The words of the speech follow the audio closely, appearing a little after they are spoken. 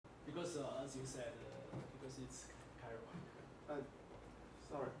as you said, because it's chiral.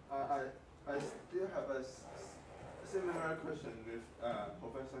 Sorry, I still have a similar question with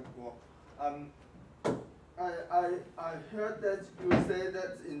Professor Guo. I heard that you say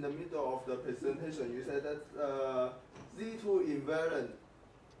that in the middle of the presentation, you said that Z2 invariant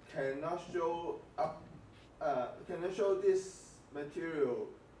cannot show this material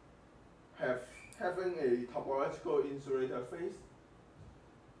having a topological insulator phase.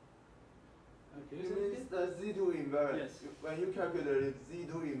 Okay, it means the Z2 invariant. Yes. When you calculate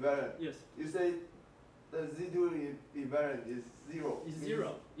Z2 invariant, yes, you say the Z2 invariant is 0. it's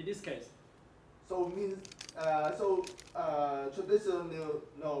 0 in this case. So means traditionally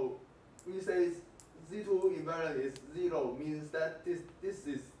no, we say Z2 invariant is 0 means that this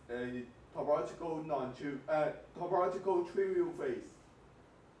is a topological topological trivial phase.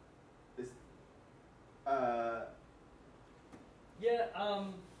 Okay.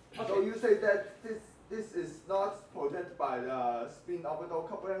 So you say that this is not protected by the spin orbital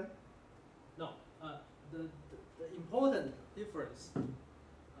coupling? No. The important difference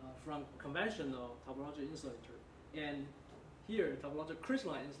from conventional topological insulator and here topological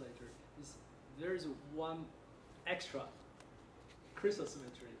crystalline insulator is there is one extra crystal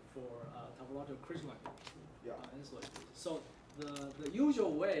symmetry for topological crystalline insulator. So the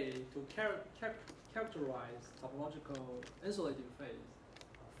usual way to characterize topological insulating phase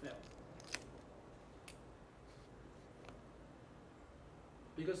fails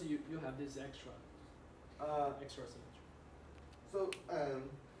because you have this extra symmetry. So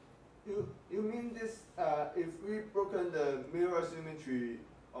you mean this if we broken the mirror symmetry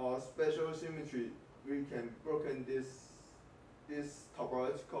or special symmetry, we can broken this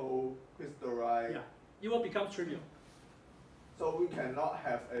topological crystalline. Yeah, it will become trivial. So we cannot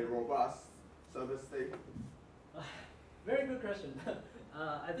have a robust surface state. Very good question.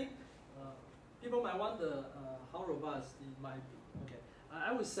 I think people might wonder how robust it might be. Okay,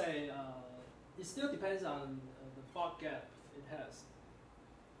 I would say it still depends on the Bok gap it has.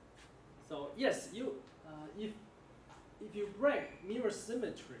 So yes, you if you break mirror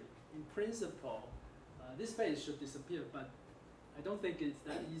symmetry, in principle, this phase should disappear. But I don't think it's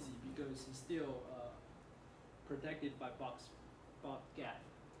that easy because it's still protected by Bok gap.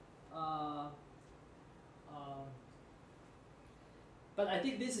 But I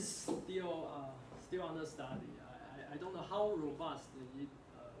think this is still under study. I don't know how robust it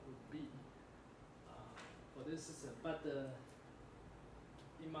would be for this system. But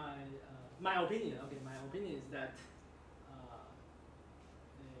in my opinion, my opinion is that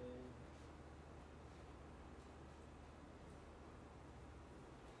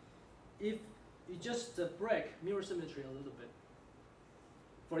if you just break mirror symmetry a little bit,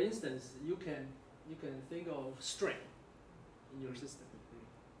 for instance, you can think of strain in your system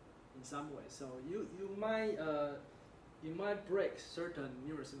in some way. So you might break certain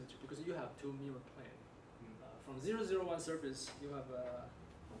mirror symmetry because you have two mirror planes. From 001 surface, you have a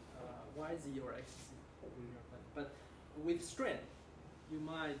YZ or XZ mirror plane. But with strain, you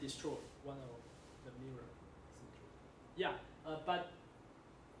might destroy one of the mirror symmetry. Yeah, but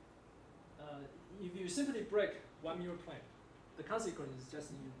if you simply break one mirror plane, the consequence is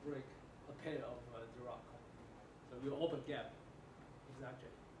just you break a pair of Dirac. So you open gap, exactly.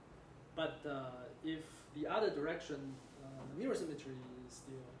 But if the other direction, the mirror symmetry is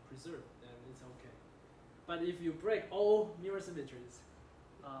still preserved, then it's okay. But if you break all mirror symmetries,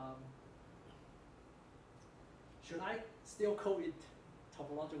 should I still call it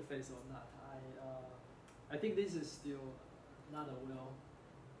topological phase or not? I think this is still not a well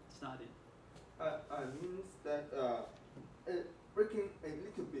studied. Means that breaking a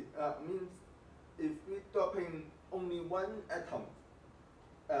little bit means if we dropping only one atom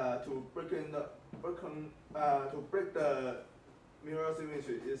to break the mirror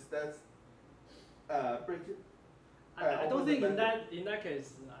symmetry, is that break it? I don't think in that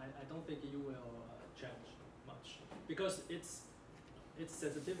case I don't think you will change much because its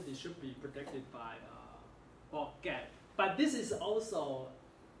sensitivity should be protected by Bok gap. But this is also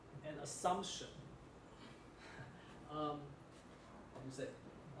an assumption. What do you say?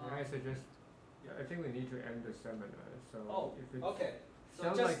 Can I suggest? Yeah, I think we need to end the seminar. So if it So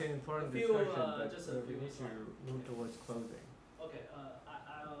sounds like an important discussion, but we need to move towards closing. Okay.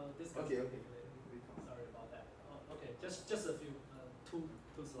 I'll discuss. Okay. Sorry about that. Okay. Just a few two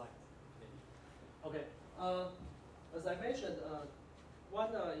slides. Maybe. Okay. As I mentioned,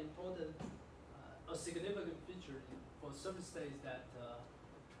 one important a significant feature for surface state is that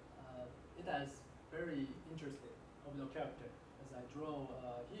it has very interesting orbital character. As I draw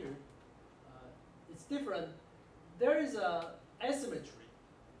here, it's different. There is a asymmetry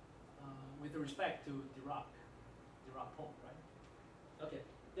with respect to Dirac point, right? Okay,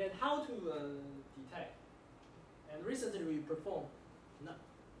 then how to detect? And recently we performed, not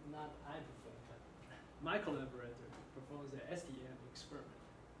I performed, but my collaborator performs the STM experiment.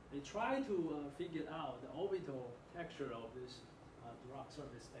 They try to figure out the orbital texture of this Dirac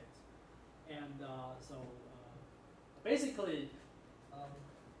surface states. And basically,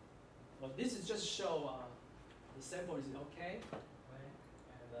 well, this is just show the sample is okay, right?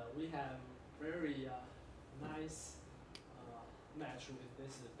 And we have very nice match with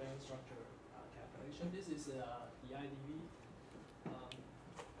this band structure calculation. This is the IDV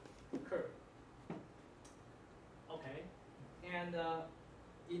curve. Okay, and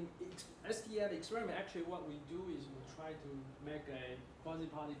in STM experiment, actually what we do is we try to make a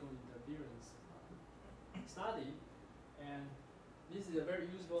quasi-particle interference study, and this is a very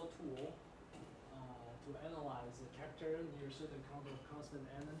useful tool to analyze the character near certain constant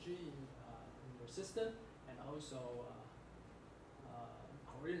energy in your system, and also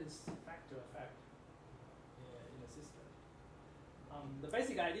coherence factor effect in the system. The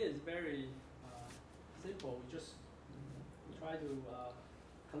basic idea is very simple. We just try to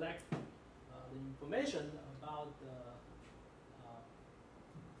collect the information about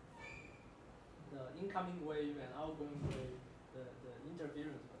the incoming wave and outgoing wave, the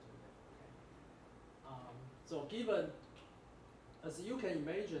interference between them. Okay. So given, as you can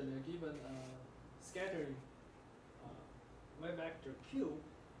imagine, given scattering wave vector Q,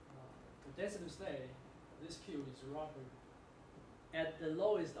 the density state, this Q is roughly at the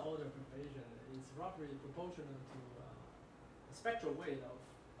lowest order perturbation. It's roughly proportional to the spectral weight of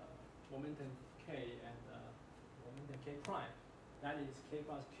momentum K and momentum K prime. That is K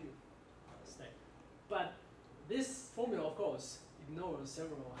plus Q state. But this formula, of course, ignores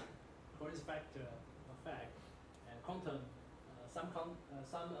several coherence factor effect and quantum, some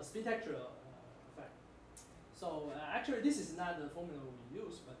spectral effect. So actually, this is not the formula we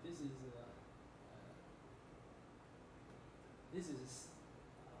use, but this is a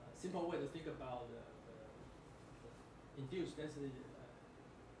simple way to think about the induced density,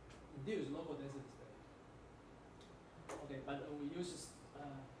 induced local density state. Okay, but we use,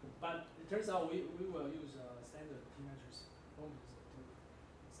 but it turns out we will use standard T matrix formulas to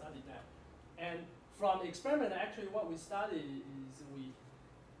study that. And from the experiment, actually, what we study is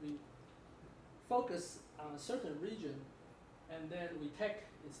we focus on a certain region, and then we take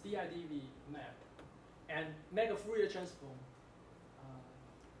its DIDV map and make a Fourier transform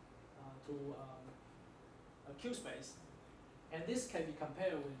to a Q space. And this can be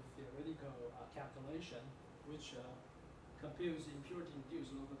compared with theoretical calculation, which computes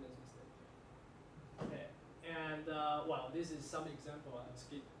impurity-induced local density state. Okay, and well, this is some example. I'll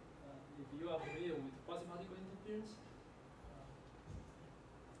skip. If you are familiar with quasi-particle interference,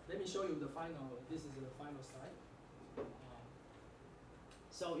 let me show you the final. This is the final slide.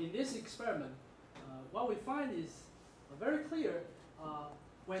 So in this experiment, what we find is very clear.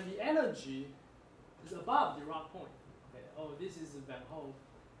 When the energy is above the Dirac point, okay. Oh, this is Van Hoff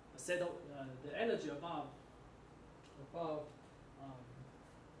settle the energy above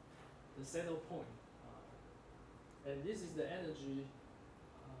the settle point, and this is the energy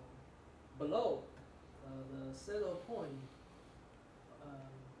below the settle point.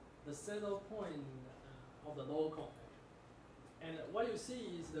 The settle point of the lower cone. And what you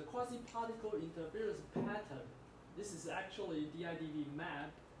see is the quasi-particle interference pattern. This is actually DIDV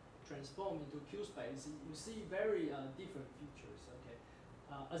map transformed into Q space. You see very different features. Okay,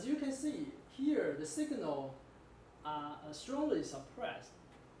 as you can see here, the signal are strongly suppressed.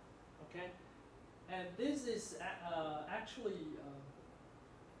 Okay, and this is actually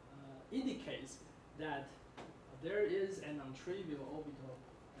indicates that there is an non-trivial orbital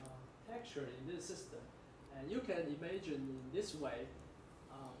texture in this system. And you can imagine in this way,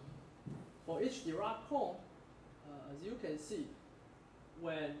 for each Dirac cone, as you can see,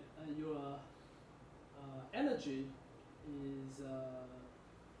 when your energy is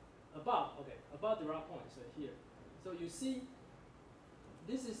above Dirac point, so here. So you see,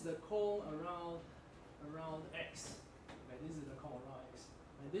 this is the cone around X. Okay, this is the cone around X.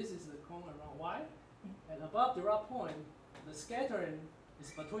 And this is the cone around Y. And above Dirac point, the scattering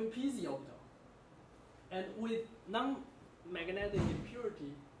is between PZ orbital. And with non-magnetic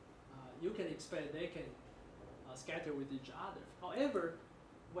impurity, you can expect they can scatter with each other. However,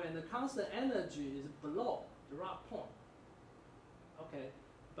 when the constant energy is below the Dirac point, okay,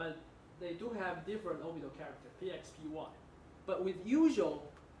 but they do have different orbital character, Px, Py. But with usual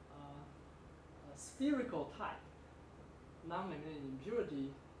spherical type non-magnetic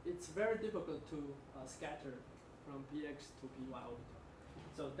impurity, it's very difficult to scatter from Px to Py orbital.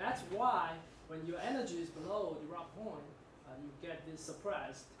 So that's why when your energy is below the Dirac point, you get this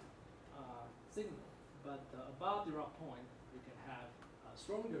suppressed signal. But above the Dirac point, you can have a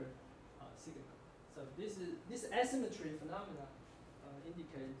stronger signal. So this asymmetry phenomena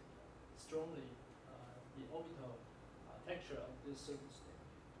indicate strongly the orbital texture of this certain state.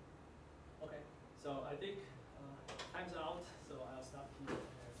 Okay, so I think time's out, so I'll stop here.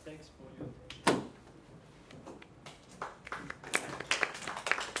 Thanks for your attention.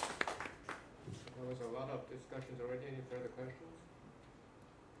 There was a lot of discussions already. Any further questions?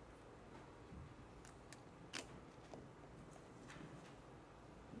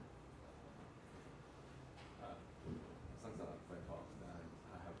 I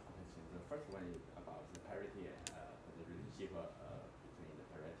have two questions. The first one is about the parity, the relationship between the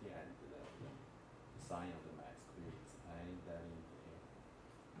parity and the sign of the mass. Could you explain that in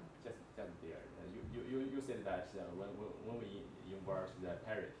just there? You said that when we invert the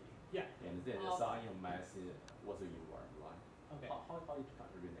parity, Yeah. and then the sign of mass was invert, right? Okay. How it can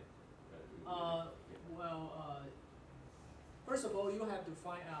relate? Well, first of all, you have to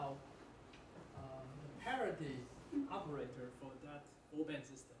find out the parity operator for that four-band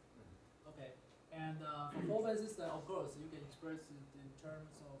system. Okay, and for four-band system, of course, you can express it in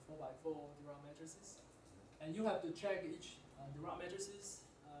terms of 4x4 Dirac matrices, and you have to check each Dirac matrices,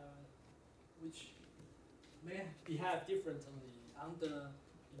 which may behave differently under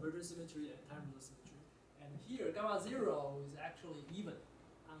inversion symmetry and time reversal symmetry. And here, gamma 0 is actually even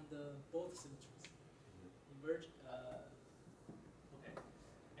under both symmetries. Inversion, okay,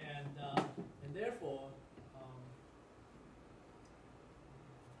 and therefore.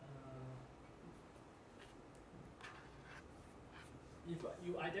 If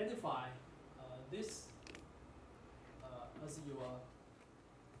you identify this as your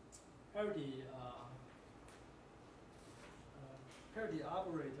parity parity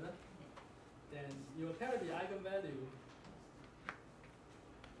operator, then your parity eigenvalue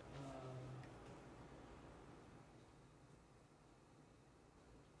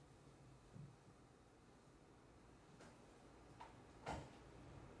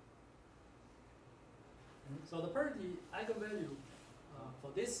so the parity eigenvalue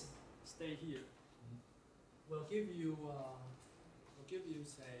for this state here will give you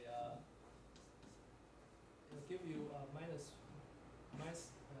say will give you minus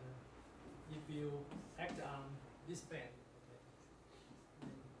if you act on this band, okay,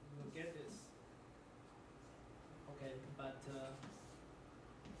 you will get this. Okay, but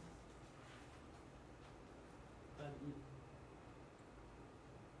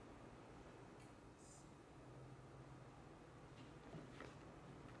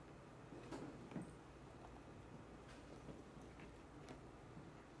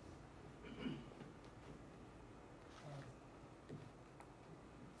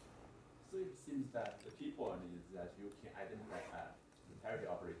So it seems that the key point is that you can identify the parity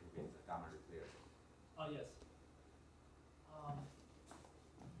operator with the gamma nucleus. oh yes.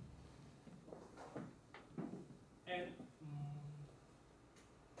 And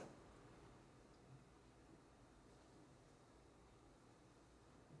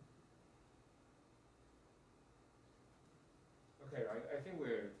Okay, I think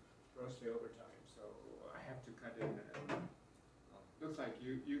we're grossly over time, so I have to cut in. Looks like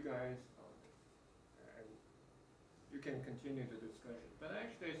you guys, you can continue the discussion. But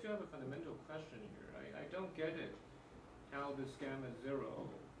actually, I still have a fundamental question here. I don't get it, how this gamma 0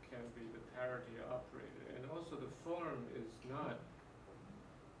 can be the parity operator. And also the form is not,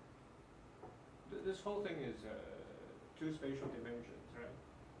 this whole thing is two spatial dimensions, right?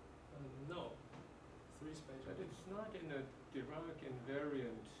 no, three spatial. But it's not in a Dirac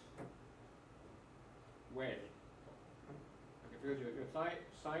invariant way. Okay, because your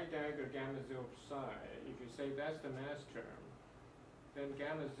psi dagger gamma 0 psi, if you say that's the mass term, then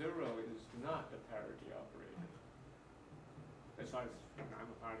gamma 0 is not the parity operator. As far as I'm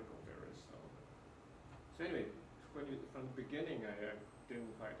a particle theorist, so anyway, from the beginning I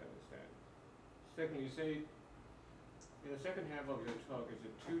didn't quite understand. Second, you say in the second half of your talk, is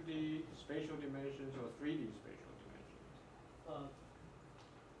it 2D spatial dimensions or 3D spatial dimensions?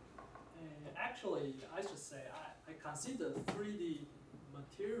 Actually, I should say I consider 3D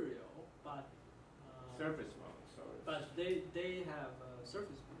material, but Surface mode, so it's but they have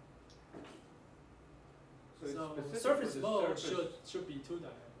surface mode. so it's specific surface to the mode surface. should be two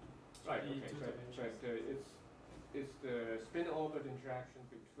dimensions. Right, okay, but it's the spin orbit interaction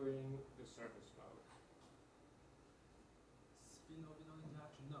between the surface modes. Spin orbital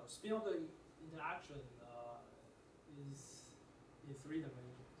interaction. No, spin orbital interaction is in 3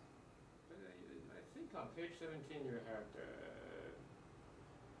 dimensions. But I think on page 17 you have the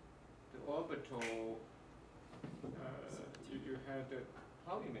orbital, you had the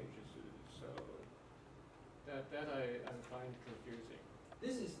Pauli matrices, so that I find confusing.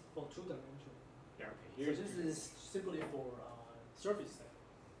 This is for 2-dimensional. Yeah, okay. So Here's this is simply for surface thing.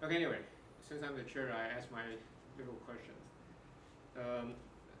 okay. Anyway, since I'm the chair, I ask my little questions.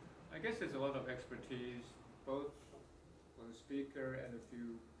 I guess there's a lot of expertise, both for the speaker and a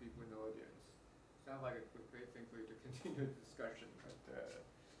few people in the audience. Sounds like a great thing for you to continue the discussion, but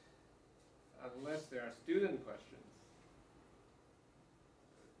unless there are student questions,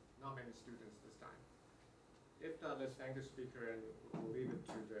 not many students this time. If not, let's thank the speaker and we'll leave it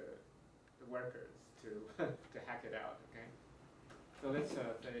to the workers to to hack it out. Okay. So let's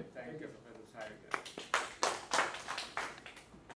say thank you, Professor Tsai again.